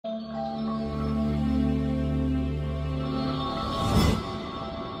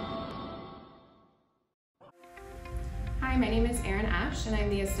my name is Erin Ash and I'm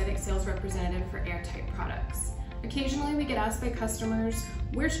the aesthetic sales representative for Air-Tite products. Occasionally we get asked by customers,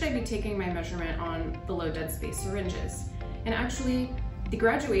 where should I be taking my measurement on the low dead space syringes? And actually, the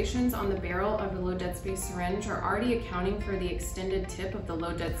graduations on the barrel of the low dead space syringe are already accounting for the extended tip of the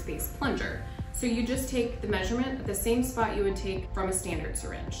low dead space plunger. So you just take the measurement at the same spot you would take from a standard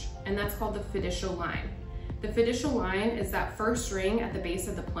syringe, and that's called the fiducial line. The fiducial line is that first ring at the base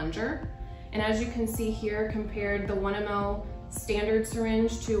of the plunger. And as you can see here, compared the 1 ml standard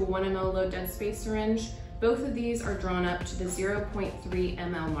syringe to a 1 ml low dead space syringe, both of these are drawn up to the 0.3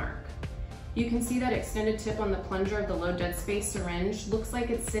 ml mark. You can see that extended tip on the plunger of the low dead space syringe looks like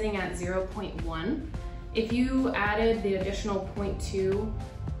it's sitting at 0.1. If you added the additional 0.2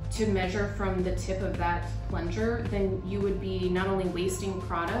 to measure from the tip of that plunger, then you would be not only wasting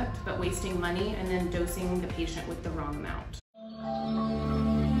product, but wasting money and then dosing the patient with the wrong amount.